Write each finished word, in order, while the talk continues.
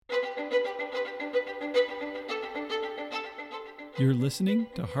You're listening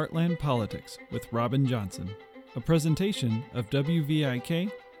to Heartland Politics with Robin Johnson, a presentation of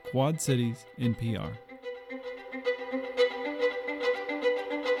WVIK, Quad Cities NPR.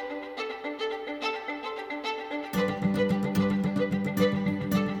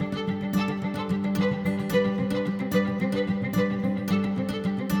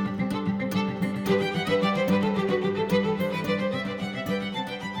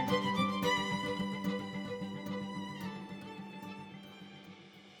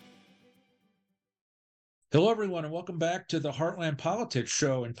 Hello, everyone, and welcome back to the Heartland Politics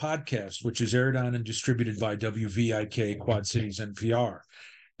show and podcast, which is aired on and distributed by WVIK Quad Cities NPR.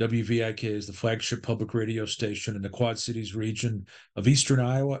 WVIK is the flagship public radio station in the Quad Cities region of eastern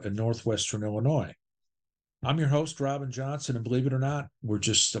Iowa and northwestern Illinois. I'm your host, Robin Johnson, and believe it or not, we're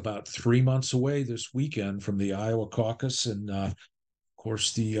just about 3 months away this weekend from the Iowa caucus, and of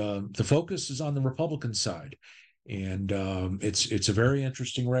course, the focus is on the Republican side. And it's a very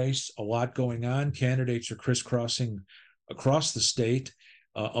interesting race, a lot going on. Candidates are crisscrossing across the state,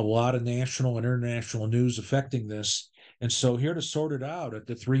 a lot of national and international news affecting this. And so here to sort it out at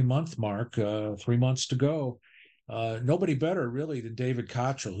the 3-month mark, 3 months to go, nobody better really than David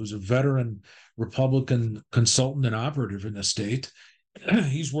Kochel, who's a veteran Republican consultant and operative in the state.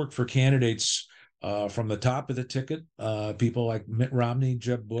 He's worked for candidates from the top of the ticket, people like Mitt Romney,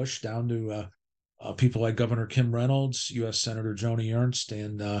 Jeb Bush, down to people like Governor Kim Reynolds, U.S. Senator Joni Ernst,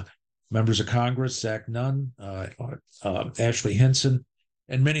 and members of Congress, Zach Nunn, Ashley Hinson,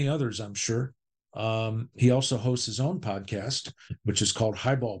 and many others, I'm sure. He also hosts his own podcast, which is called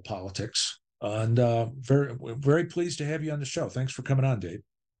Highball Politics. And very, very pleased to have you on the show. Thanks for coming on, Dave.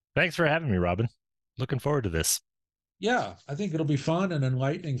 Thanks for having me, Robin. Looking forward to this. Yeah, I think it'll be fun and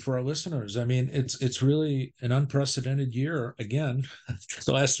enlightening for our listeners. I mean, it's really an unprecedented year. Again,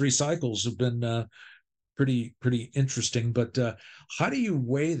 the last 3 cycles have been pretty interesting. But how do you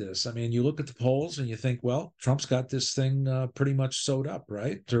weigh this? I mean, you look at the polls and you think, well, Trump's got this thing pretty much sewed up,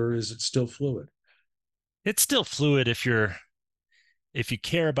 right? Or is it still fluid? It's still fluid if you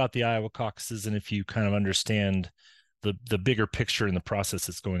care about the Iowa caucuses and if you kind of understand the bigger picture and the process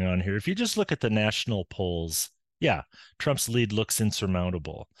that's going on here. If you just look at the national polls, yeah, Trump's lead looks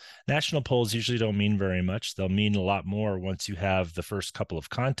insurmountable. National polls usually don't mean very much. They'll mean a lot more once you have the first couple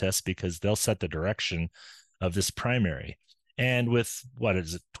of contests because they'll set the direction of this primary. And with,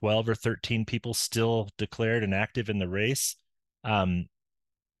 12 or 13 people still declared and active in the race, and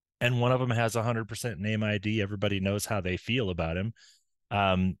one of them has 100% name ID, everybody knows how they feel about him.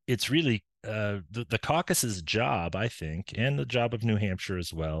 It's really the caucus's job, I think, and the job of New Hampshire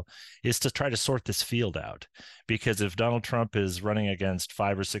as well, is to try to sort this field out. Because if Donald Trump is running against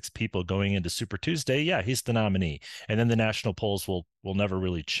 5 or 6 people going into Super Tuesday, yeah, he's the nominee. And then the national polls will never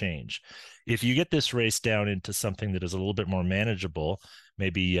really change. If you get this race down into something that is a little bit more manageable,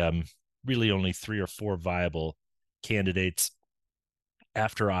 maybe really only 3 or 4 viable candidates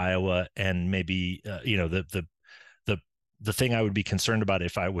after Iowa, and maybe the thing I would be concerned about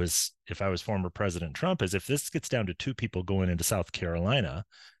if I was former President Trump is if this gets down to 2 people going into South Carolina,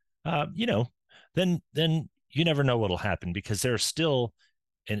 then you never know what'll happen, because there's still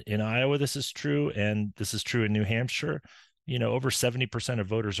in Iowa, this is true, and this is true in New Hampshire. Over 70% of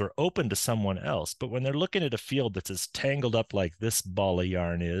voters are open to someone else. But when they're looking at a field that's as tangled up like this ball of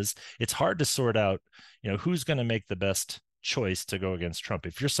yarn is, it's hard to sort out, who's going to make the best choice to go against Trump.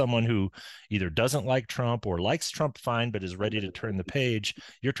 If you're someone who either doesn't like Trump or likes Trump fine but is ready to turn the page,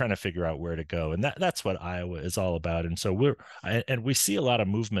 you're trying to figure out where to go, and that's what Iowa is all about. And so we see a lot of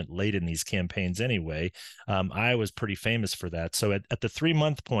movement late in these campaigns anyway. Iowa's pretty famous for that. So at the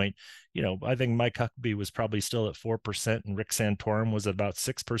 3-month point, I think Mike Huckabee was probably still at 4% and Rick Santorum was at about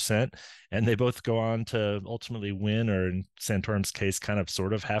 6%, and they both go on to ultimately win, or in Santorum's case, kind of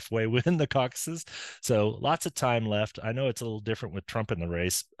sort of halfway win the caucuses. So lots of time left. I know it's a little different with Trump in the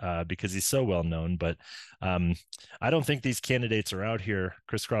race because he's so well known, but I don't think these candidates are out here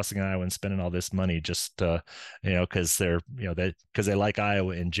crisscrossing Iowa and spending all this money just because they like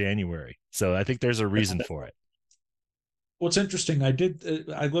Iowa in January. So I think there's a reason for it. Well, it's interesting. I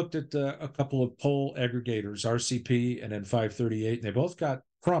looked at a couple of poll aggregators, RCP and then 538, and they both got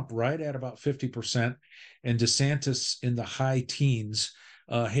Trump right at about 50% and DeSantis in the high teens.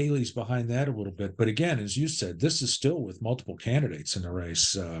 Haley's behind that a little bit. But again, as you said, this is still with multiple candidates in the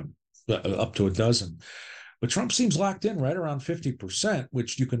race, up to a dozen. But Trump seems locked in right around 50%,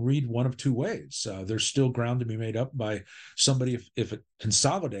 which you can read one of 2 ways. There's still ground to be made up by somebody if it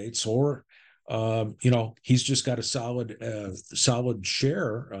consolidates, or he's just got a solid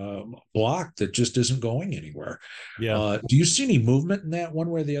share block that just isn't going anywhere. Yeah. Do you see any movement in that one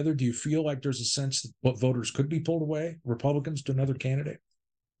way or the other? Do you feel like there's a sense that what voters could be pulled away, Republicans to another candidate?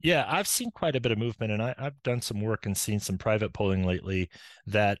 Yeah, I've seen quite a bit of movement, and I've done some work and seen some private polling lately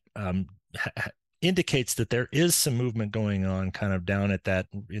that indicates that there is some movement going on, kind of down at that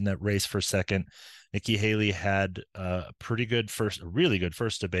in that race for second. Nikki Haley had a really good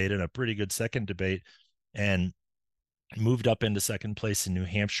first debate and a pretty good second debate, and moved up into second place in New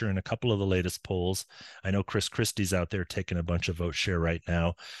Hampshire in a couple of the latest polls. I know Chris Christie's out there taking a bunch of vote share right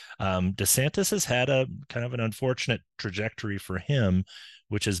now. DeSantis has had a kind of an unfortunate trajectory for him,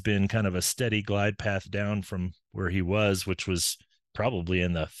 which has been kind of a steady glide path down from where he was, which was probably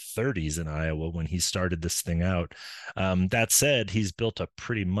in the 30s in Iowa when he started this thing out. That said, he's built a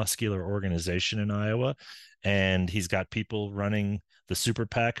pretty muscular organization in Iowa, and he's got people running the super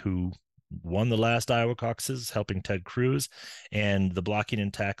PAC who won the last Iowa caucuses, helping Ted Cruz, and the blocking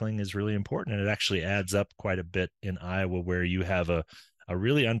and tackling is really important. And it actually adds up quite a bit in Iowa, where you have a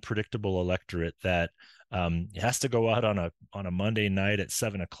really unpredictable electorate that has to go out on a Monday night at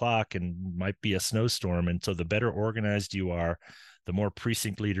 7:00 and might be a snowstorm. And so the better organized you are, the more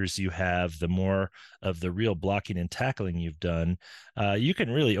precinct leaders you have, the more of the real blocking and tackling you've done, you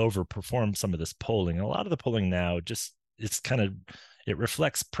can really overperform some of this polling. And a lot of the polling now it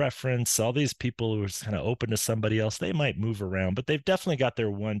reflects preference. All these people who are kind of open to somebody else, they might move around, but they've definitely got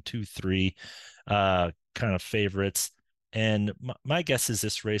their 1, 2, 3 kind of favorites. And my guess is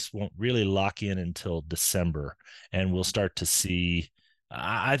this race won't really lock in until December, and we'll start to see.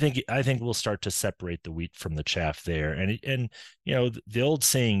 I think we'll start to separate the wheat from the chaff there. And the old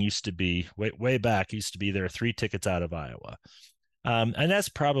saying used to be way back used to be there are 3 tickets out of Iowa. And that's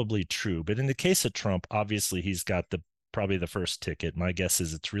probably true. But in the case of Trump, obviously he's got probably the first ticket. My guess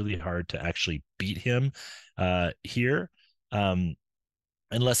is it's really hard to actually beat him here,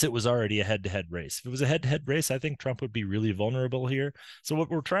 unless it was already a head-to-head race. If it was a head-to-head race, I think Trump would be really vulnerable here. So what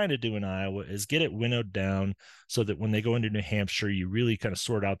we're trying to do in Iowa is get it winnowed down so that when they go into New Hampshire, you really kind of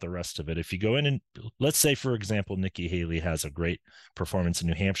sort out the rest of it. If you go in and, let's say, for example, Nikki Haley has a great performance in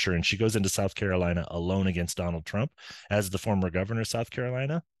New Hampshire and she goes into South Carolina alone against Donald Trump as the former governor of South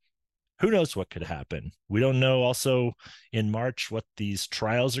Carolina, who knows what could happen? We don't know also in March what these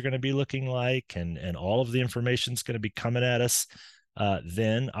trials are going to be looking like, and all of the information is going to be coming at us.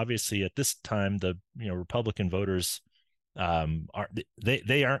 Then obviously at this time, the Republican voters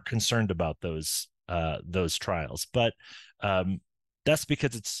aren't concerned about those trials, but that's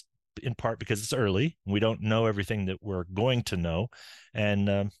because it's in part because it's early. We don't know everything that we're going to know,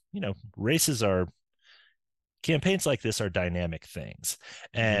 and campaigns like this are dynamic things.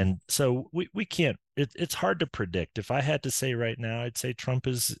 And so we can't, it's hard to predict. If I had to say right now, I'd say Trump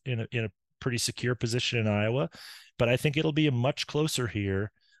is in a pretty secure position in Iowa, but I think it'll be a much closer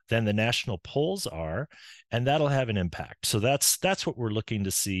here than the national polls are, and that'll have an impact. So that's what we're looking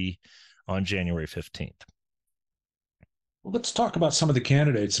to see on January 15th. Well, let's talk about some of the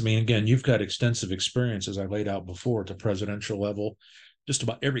candidates. I mean, again, you've got extensive experience, as I laid out before, at the presidential level. Just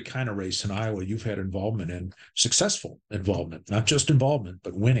about every kind of race in Iowa you've had involvement in, successful involvement, not just involvement,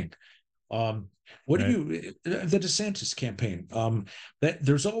 but winning. The DeSantis campaign, that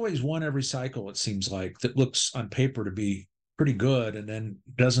there's always one every cycle, it seems like, that looks on paper to be pretty good and then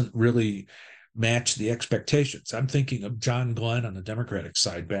doesn't really match the expectations. I'm thinking of John Glenn on the Democratic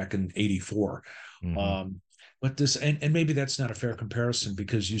side back in '84. But and maybe that's not a fair comparison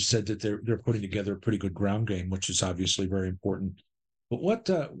because you said that they're putting together a pretty good ground game, which is obviously very important. But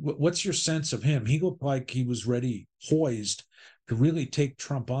what's your sense of him? He looked like he was poised to really take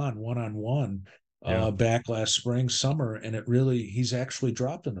Trump on one-on-one back last spring, summer, and he's actually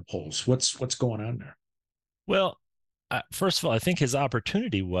dropped in the polls. What's going on there? Well, first of all, I think his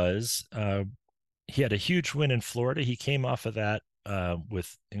opportunity was he had a huge win in Florida. He came off of that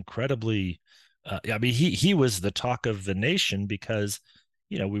with incredibly. He was the talk of the nation because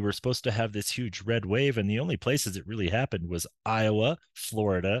we were supposed to have this huge red wave, and the only places it really happened was Iowa,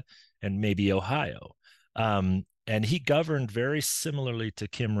 Florida, and maybe Ohio. And he governed very similarly to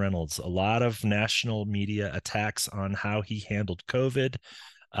Kim Reynolds. A lot of national media attacks on how he handled COVID.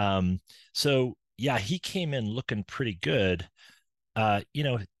 So he came in looking pretty good.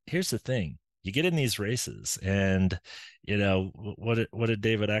 Here's the thing. You get in these races and, what did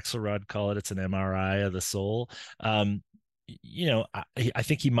David Axelrod call it? It's an MRI of the soul. I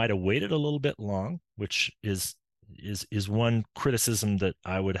think he might have waited a little bit long, which is one criticism that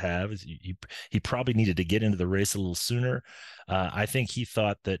I would have. Is he probably needed to get into the race a little sooner. I think he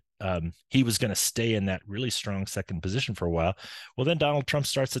thought that he was going to stay in that really strong second position for a while. Well, then Donald Trump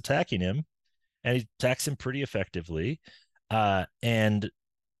starts attacking him, and he attacks him pretty effectively. And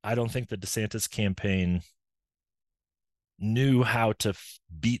I don't think the DeSantis campaign knew how to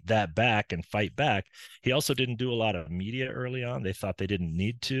beat that back and fight back. He also didn't do a lot of media early on. They thought they didn't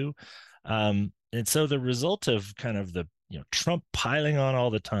need to. And so the result of kind of the, Trump piling on all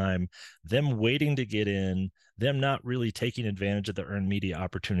the time, them waiting to get in, them not really taking advantage of the earned media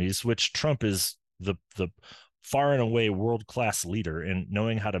opportunities, which Trump is the far and away world-class leader in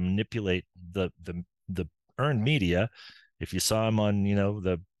knowing how to manipulate the earned media. If you saw him on,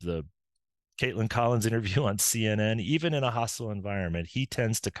 the Caitlin Collins interview on CNN, even in a hostile environment, he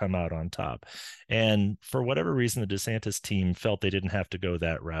tends to come out on top. And for whatever reason, the DeSantis team felt they didn't have to go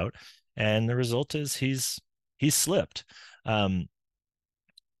that route. And the result is he's slipped.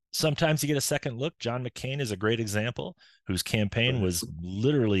 Sometimes you get a second look. John McCain is a great example, whose campaign was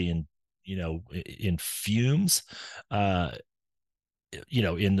literally in fumes, in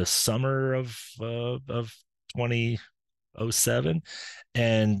the summer of 2007,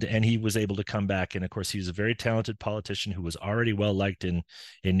 and he was able to come back. And of course, he was a very talented politician who was already well liked in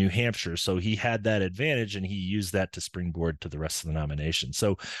New Hampshire, so he had that advantage, and he used that to springboard to the rest of the nomination.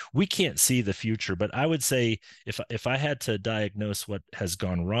 So we can't see the future, but I would say if I had to diagnose what has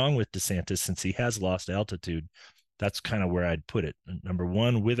gone wrong with DeSantis since he has lost altitude, that's kind of where I'd put it. Number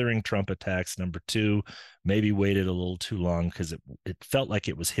one, withering Trump attacks. Number two, maybe waited a little too long, because it felt like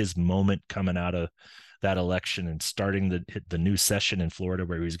it was his moment coming out of that election and starting the new session in Florida,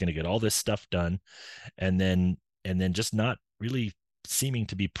 where he was going to get all this stuff done, and then just not really seeming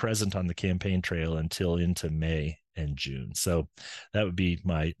to be present on the campaign trail until into May and June. So that'd be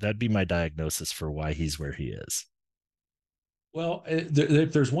my diagnosis for why he's where he is. Well,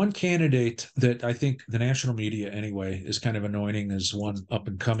 if there's one candidate that I think the national media anyway is kind of anointing as one up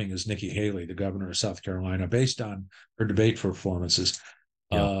and coming, is Nikki Haley, the governor of South Carolina, based on her debate performances.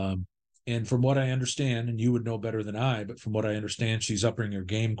 Yeah. And from what I understand, and you would know better than I, but from what I understand, she's upping her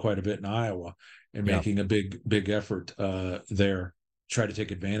game quite a bit in Iowa and making a big effort there, try to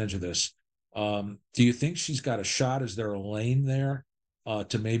take advantage of this. Do you think she's got a shot? Is there a lane there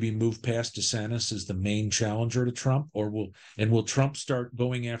to maybe move past DeSantis as the main challenger to Trump, or will Trump start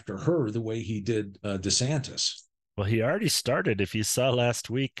going after her the way he did DeSantis? Well, he already started. If you saw last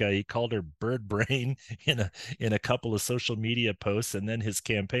week, he called her bird brain in a couple of social media posts, and then his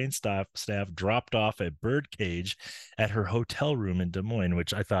campaign staff dropped off a bird cage at her hotel room in Des Moines,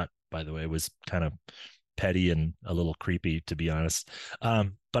 which I thought, by the way, was kind of petty and a little creepy, to be honest.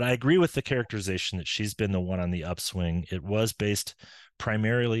 But I agree with the characterization that she's been the one on the upswing. It was based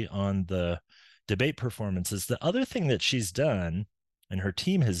primarily on the debate performances. The other thing that she's done, and her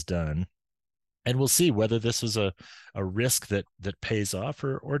team has done, and we'll see whether this was a risk that pays off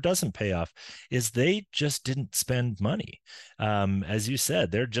or doesn't pay off, is they just didn't spend money. As you said,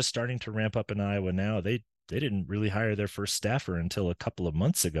 they're just starting to ramp up in Iowa now. They didn't really hire their first staffer until a couple of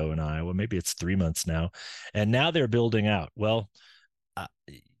months ago in Iowa. Maybe it's 3 months now. And now they're building out. Well,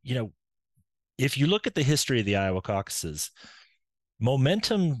 if you look at the history of the Iowa caucuses,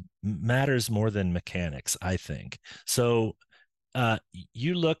 momentum matters more than mechanics, I think. So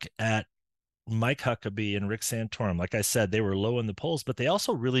you look at Mike Huckabee and Rick Santorum. Like I said, they were low in the polls, but they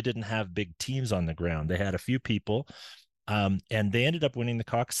also really didn't have big teams on the ground. They had a few people, and they ended up winning the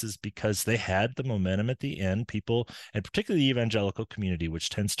caucuses because they had the momentum at the end. People, and particularly the evangelical community, which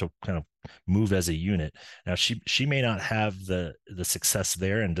tends to kind of move as a unit. Now, she may not have the success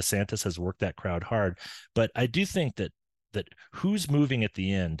there, and DeSantis has worked that crowd hard, but I do think that who's moving at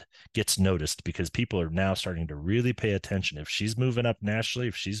the end gets noticed, because people are now starting to really pay attention. If she's moving up nationally,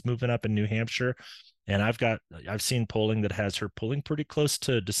 if she's moving up in New Hampshire, and I've seen polling that has her pulling pretty close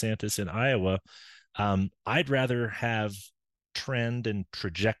to DeSantis in Iowa, I'd rather have trend and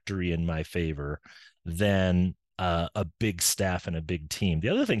trajectory in my favor than a big staff and a big team. The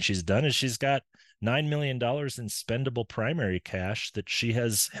other thing she's done is she's got $9 million in spendable primary cash that she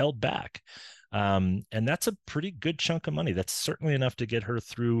has held back. And that's a pretty good chunk of money. That's certainly enough to get her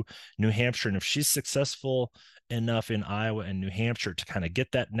through New Hampshire. And if she's successful enough in Iowa and New Hampshire to kind of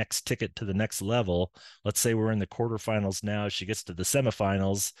get that next ticket to the next level, let's say we're in the quarterfinals now, she gets to the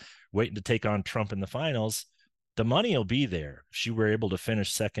semifinals, waiting to take on Trump in the finals, the money will be there. If she were able to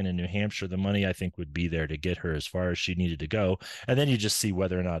finish second in New Hampshire, the money, I think, would be there to get her as far as she needed to go. And then you just see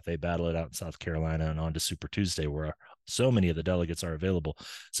whether or not they battle it out in South Carolina and on to Super Tuesday, where so many of the delegates are available.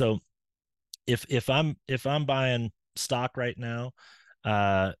 So if I'm buying stock right now,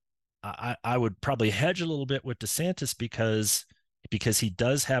 I would probably hedge a little bit with DeSantis because he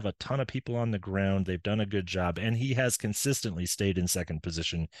does have a ton of people on the ground. They've done a good job, and he has consistently stayed in second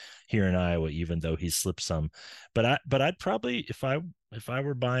position here in Iowa, even though he's slipped some. But I'd probably, if I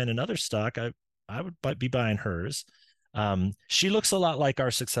were buying another stock, be buying hers. She looks a lot like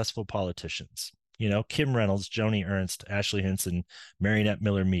our successful politicians. Kim Reynolds, Joni Ernst, Ashley Hinson, Mariannette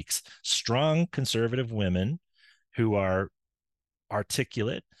Miller Meeks, strong conservative women who are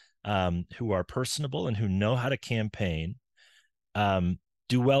articulate, who are personable, and who know how to campaign,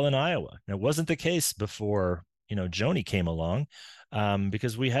 do well in Iowa. Now, it wasn't the case before Joni came along,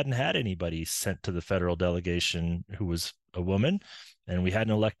 because we hadn't had anybody sent to the federal delegation who was a woman, and we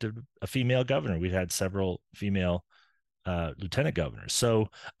hadn't elected a female governor. We'd had several female lieutenant governors. So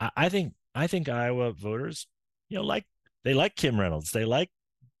I think Iowa voters, they like Kim Reynolds, they like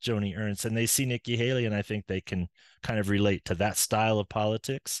Joni Ernst, and they see Nikki Haley, and I think they can kind of relate to that style of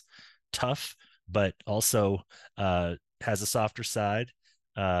politics. Tough, but also has a softer side.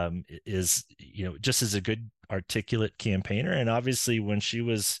 Is just as a good articulate campaigner, and obviously when she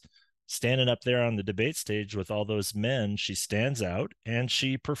was standing up there on the debate stage with all those men, she stands out and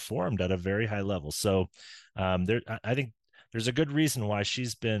she performed at a very high level. So I think there's a good reason why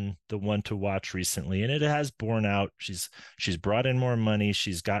she's been the one to watch recently, and it has borne out. She's brought in more money,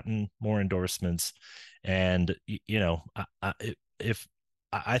 she's gotten more endorsements, and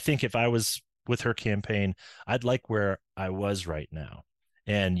I think if I was with her campaign, I'd like where I was right now.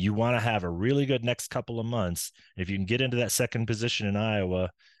 And you want to have a really good next couple of months. If you can get into that second position in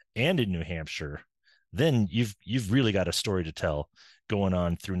Iowa and in New Hampshire, then you've really got a story to tell going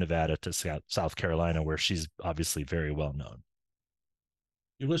on through Nevada to South Carolina, where she's obviously very well known.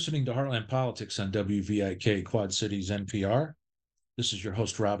 You're listening to Heartland Politics on WVIK Quad Cities NPR. This is your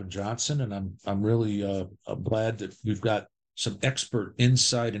host, Robin Johnson, and I'm really glad that we've got some expert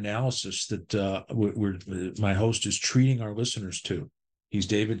inside analysis that my host is treating our listeners to. He's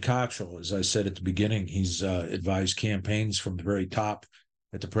David Kochel. As I said at the beginning, he's advised campaigns from the very top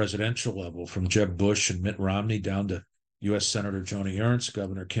at the presidential level, from Jeb Bush and Mitt Romney down to U.S. Senator Joni Ernst,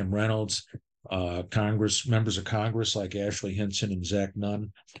 Governor Kim Reynolds, members of Congress like Ashley Hinson and Zach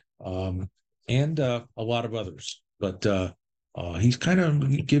Nunn, and a lot of others. But he's kind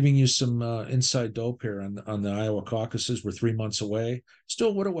of giving you some inside dope here on the Iowa caucuses. We're 3 months away, still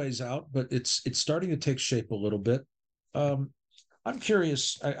a little ways out, but it's starting to take shape a little bit. I'm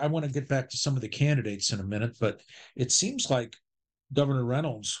curious. I want to get back to some of the candidates in a minute, but it seems like Governor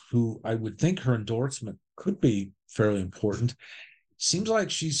Reynolds, who I would think her endorsement could be fairly important, seems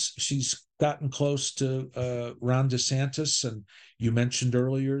like she's gotten close to Ron DeSantis. And you mentioned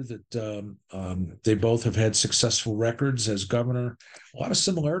earlier that they both have had successful records as governor. A lot of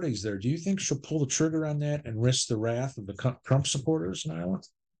similarities there. Do you think she'll pull the trigger on that and risk the wrath of the Trump supporters in Iowa?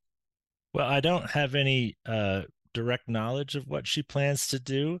 Well, I don't have any direct knowledge of what she plans to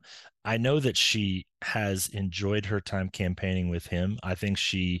do. I know that she has enjoyed her time campaigning with him. I think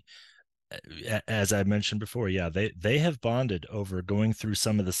she, as I mentioned before, they have bonded over going through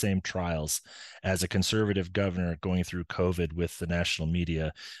some of the same trials as a conservative governor going through COVID with the national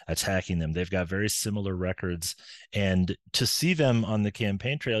media attacking them. They've got very similar records, and to see them on the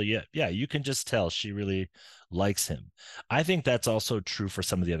campaign trail, you can just tell she really likes him. I think that's also true for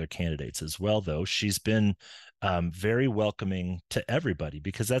some of the other candidates as well, though. She's been very welcoming to everybody,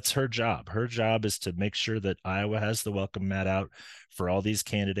 because that's her job. Her job is to make sure that Iowa has the welcome mat out for all these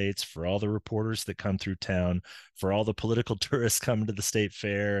candidates, for all the reporters that come through town, for all the political tourists coming to the state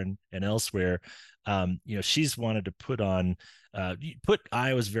fair and elsewhere. She's wanted to put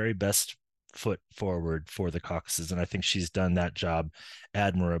Iowa's very best foot forward for the caucuses, and I think she's done that job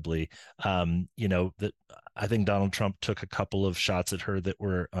admirably. That I think Donald Trump took a couple of shots at her that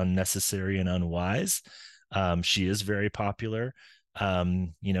were unnecessary and unwise. She is very popular.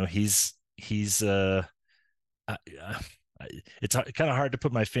 He's it's kind of hard to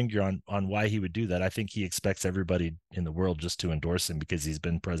put my finger on why he would do that. I think he expects everybody in the world just to endorse him because he's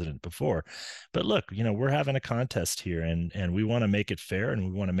been president before. But look, we're having a contest here, and we want to make it fair, and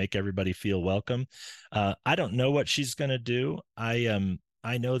we want to make everybody feel welcome. I don't know what she's going to do.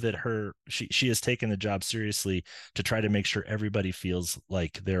 I know that she has taken the job seriously to try to make sure everybody feels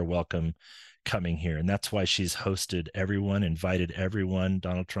like they're welcome coming here. And that's why she's hosted everyone, invited everyone.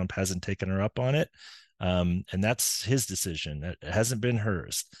 Donald Trump hasn't taken her up on it. And that's his decision. It hasn't been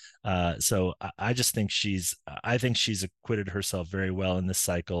hers. So I just think she's acquitted herself very well in this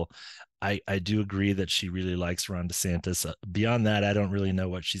cycle. I do agree that she really likes Ron DeSantis. Beyond that, I don't really know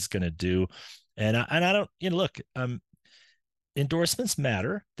what she's going to do. And I don't, look, endorsements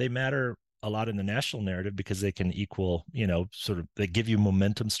matter. They matter a lot in the national narrative because they can equal, they give you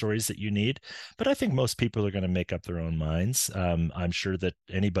momentum stories that you need. But I think most people are going to make up their own minds. I'm sure that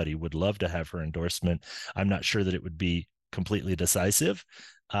anybody would love to have her endorsement. I'm not sure that it would be completely decisive.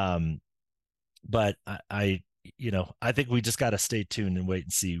 But I think we just got to stay tuned and wait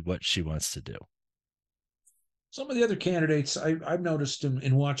and see what she wants to do. Some of the other candidates I've noticed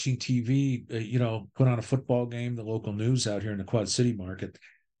in watching TV, put on a football game, the local news out here in the Quad City market.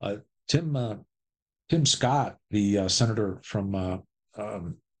 Uh, Tim Tim Scott, the senator from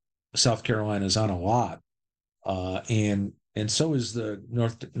South Carolina, is on a lot, and so is the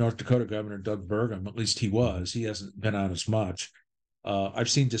North Dakota governor Doug Burgum. At least he was. He hasn't been on as much. I've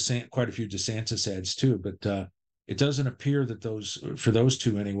seen quite a few DeSantis ads too, but it doesn't appear that for those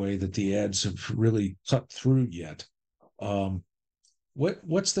two anyway, that the ads have really cut through yet. Um,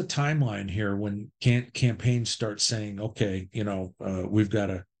 what's the timeline here when campaigns start saying, okay, we've got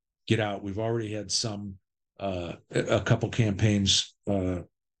to get out? We've already had a couple campaigns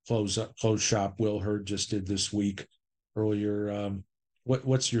close shop. Will Hurd just did this week earlier.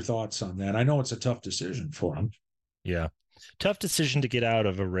 What's your thoughts on that? I know it's a tough decision for him. Yeah, tough decision to get out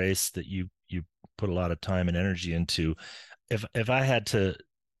of a race that you put a lot of time and energy into. If I had to,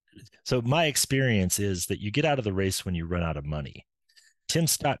 so my experience is that you get out of the race when you run out of money. Tim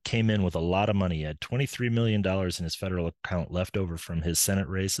Scott came in with a lot of money. He had $23 million in his federal account left over from his Senate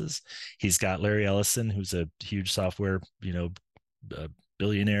races. He's got Larry Ellison, who's a huge software,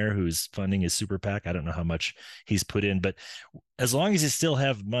 billionaire who's funding his super PAC. I don't know how much he's put in, but as long as he still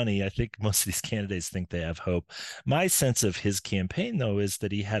have money, I think most of these candidates think they have hope. My sense of his campaign, though, is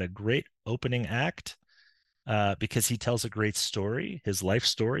that he had a great opening act because he tells a great story. His life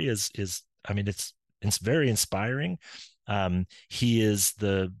story is it's very inspiring. He is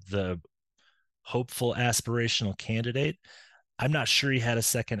the hopeful, aspirational candidate. I'm not sure he had a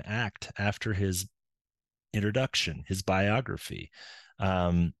second act after his introduction, his biography.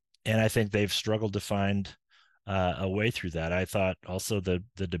 And I think they've struggled to find a way through that. I thought also the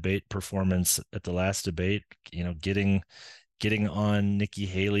debate performance at the last debate, getting on Nikki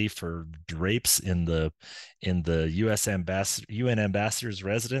Haley for drapes in the UN ambassador's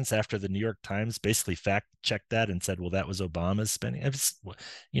residence after the New York Times basically fact checked that and said, well, that was Obama's spending.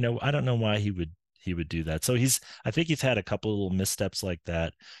 I don't know why he would do that. So I think he's had a couple of little missteps like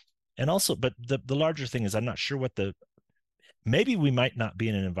that. And also, but the larger thing is, I'm not sure maybe we might not be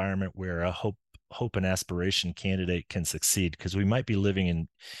in an environment where a hope and aspiration candidate can succeed, because we might be living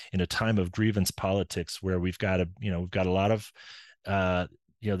in a time of grievance politics where we've got a lot of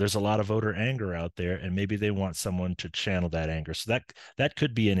there's a lot of voter anger out there, and maybe they want someone to channel that anger. So that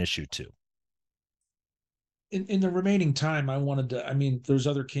could be an issue too. In the remaining time, there's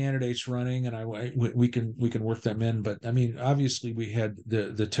other candidates running, and we can work them in. But obviously we had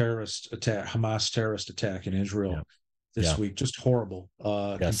the terrorist attack, Hamas terrorist attack in Israel this week, just horrible.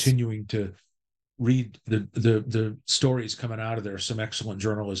 Yes. Continuing to read the stories coming out of there, some excellent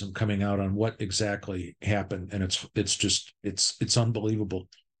journalism coming out on what exactly happened, and it's unbelievable.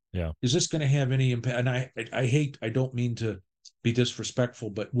 Yeah, is this going to have any impact? And I don't mean to be disrespectful,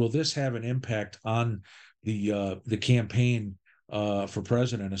 but will this have an impact on the campaign for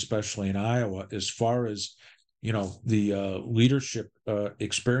president, especially in Iowa, as far as the leadership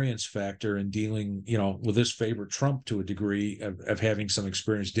experience factor in dealing, will this favor Trump to a degree of having some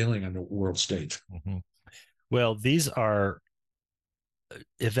experience dealing on the world stage? Mm-hmm. Well, these are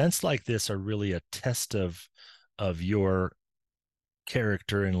events like this are really a test of your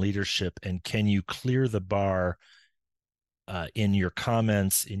character and leadership, and can you clear the bar in your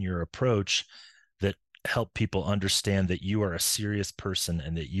comments, in your approach, that help people understand that you are a serious person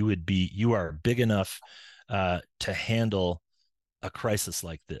and that you are big enough to handle a crisis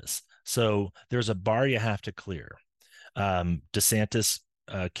like this. So there's a bar you have to clear. DeSantis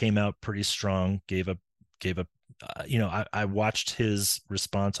came out pretty strong, gave a I watched his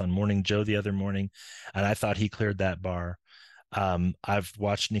response on Morning Joe the other morning, and I thought he cleared that bar. I've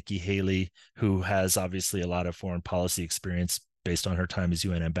watched Nikki Haley, who has obviously a lot of foreign policy experience based on her time as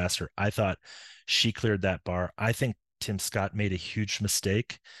UN ambassador. I thought she cleared that bar. I think Tim Scott made a huge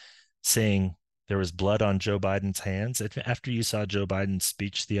mistake saying there was blood on Joe Biden's hands. After you saw Joe Biden's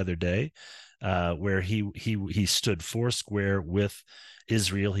speech the other day, where he stood foursquare with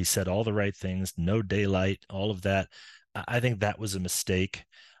Israel, he said all the right things, no daylight, all of that. I think that was a mistake.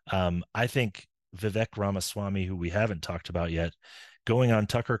 I think Vivek Ramaswamy, who we haven't talked about yet, going on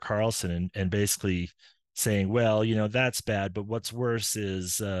Tucker Carlson and basically saying, well, that's bad, but what's worse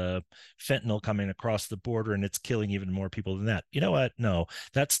is fentanyl coming across the border and it's killing even more people than that. You know what? No,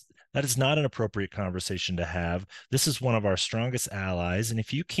 that is not an appropriate conversation to have. This is one of our strongest allies. And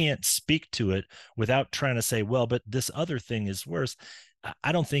if you can't speak to it without trying to say, well, but this other thing is worse,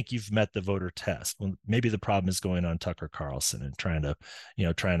 I don't think you've met the voter test. Well, maybe the problem is going on Tucker Carlson and trying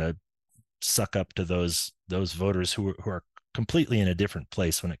to suck up to those voters who are completely in a different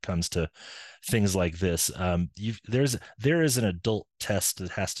place when it comes to things like this. There is an adult test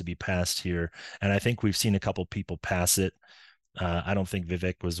that has to be passed here, and I think we've seen a couple people pass it. I don't think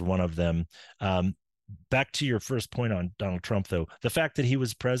Vivek was one of them. Back to your first point on Donald Trump, though, the fact that he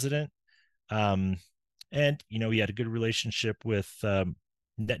was president, and he had a good relationship with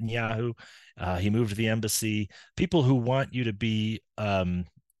Netanyahu. He moved the embassy. People who want you to be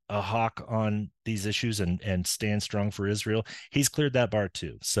a hawk on these issues and stand strong for Israel, he's cleared that bar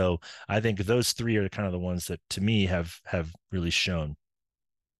too. So I think those three are kind of the ones that, to me, have really shown.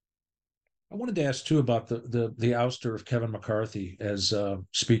 I wanted to ask too about the ouster of Kevin McCarthy as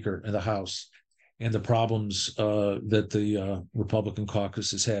Speaker in the House and the problems that the Republican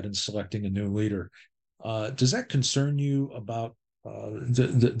caucus has had in selecting a new leader. Does that concern you about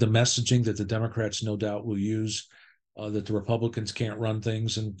the messaging that the Democrats no doubt will use, that the Republicans can't run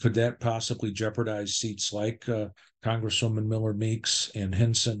things, and could that possibly jeopardize seats like Congresswoman Miller Meeks and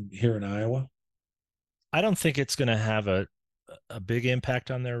Hinson here in Iowa? I don't think it's going to have a big impact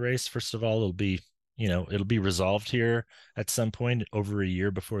on their race. First of all, it'll be resolved here at some point over a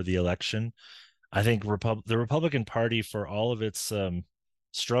year before the election. I think the Republican Party, for all of its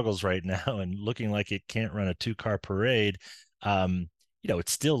struggles right now and looking like it can't run a 2-car parade, it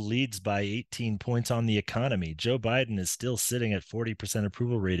still leads by 18 points on the economy. Joe Biden is still sitting at 40%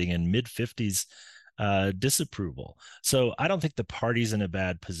 approval rating and mid-50s disapproval. So I don't think the party's in a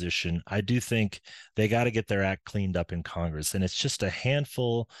bad position. I do think they got to get their act cleaned up in Congress, and it's just a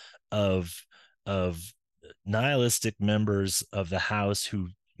handful of nihilistic members of the House who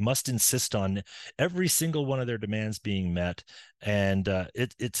must insist on every single one of their demands being met, and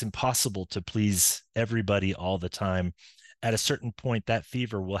it's impossible to please everybody all the time. At a certain point, that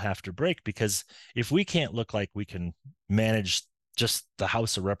fever will have to break, because if we can't look like we can manage just the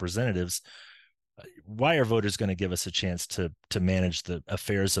House of Representatives, why are voters going to give us a chance to manage the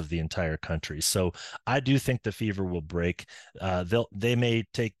affairs of the entire country? So I do think the fever will break. They may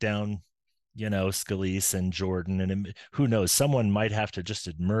take down, Scalise and Jordan, and who knows, someone might have to just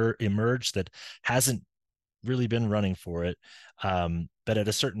emerge that hasn't really been running for it. But at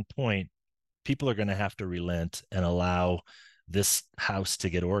a certain point, people are going to have to relent and allow this House to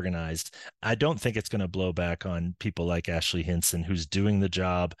get organized. I don't think it's going to blow back on people like Ashley Hinson, who's doing the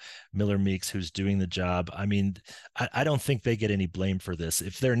job, Miller Meeks, who's doing the job. I mean, I don't think they get any blame for this.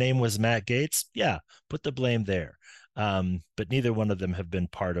 If their name was Matt Gaetz, yeah, put the blame there. But neither one of them have been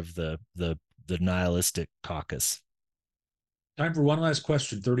part of the nihilistic caucus. Time for one last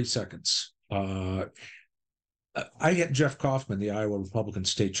question, 30 seconds. I had Jeff Kaufman, the Iowa Republican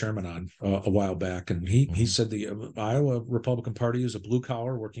state chairman, on a while back, and he said the Iowa Republican Party is a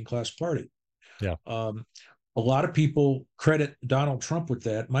blue-collar, working-class party. Yeah. A lot of people credit Donald Trump with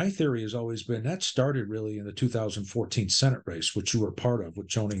that. My theory has always been that started really in the 2014 Senate race, which you were part of with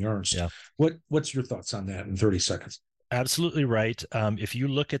Joni Ernst. Yeah. What's your thoughts on that in 30 seconds? Absolutely right. If you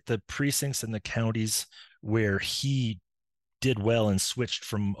look at the precincts and the counties where he did well and switched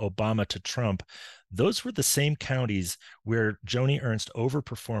from Obama to Trump, those were the same counties where Joni Ernst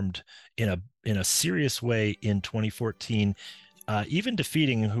overperformed in a serious way in 2014, even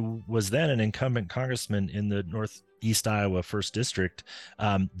defeating who was then an incumbent congressman in the Northeast Iowa 1st District.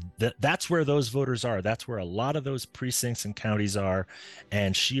 That's where those voters are. That's where a lot of those precincts and counties are,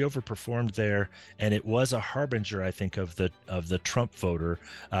 and she overperformed there. And it was a harbinger, I think, of the Trump voter.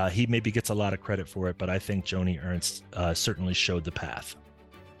 He maybe gets a lot of credit for it, but I think Joni Ernst certainly showed the path.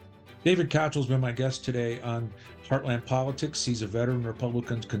 David Kochel's been my guest today on Heartland Politics. He's a veteran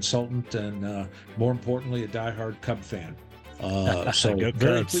Republican consultant and, more importantly, a diehard Cub fan. So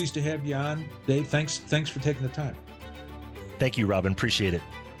very pleased to have you on, Dave. Thanks for taking the time. Thank you, Robin. Appreciate it.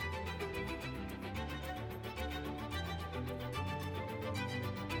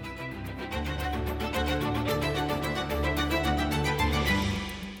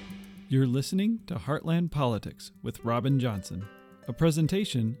 You're listening to Heartland Politics with Robin Johnson, a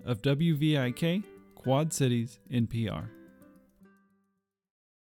presentation of WVIK Quad Cities NPR.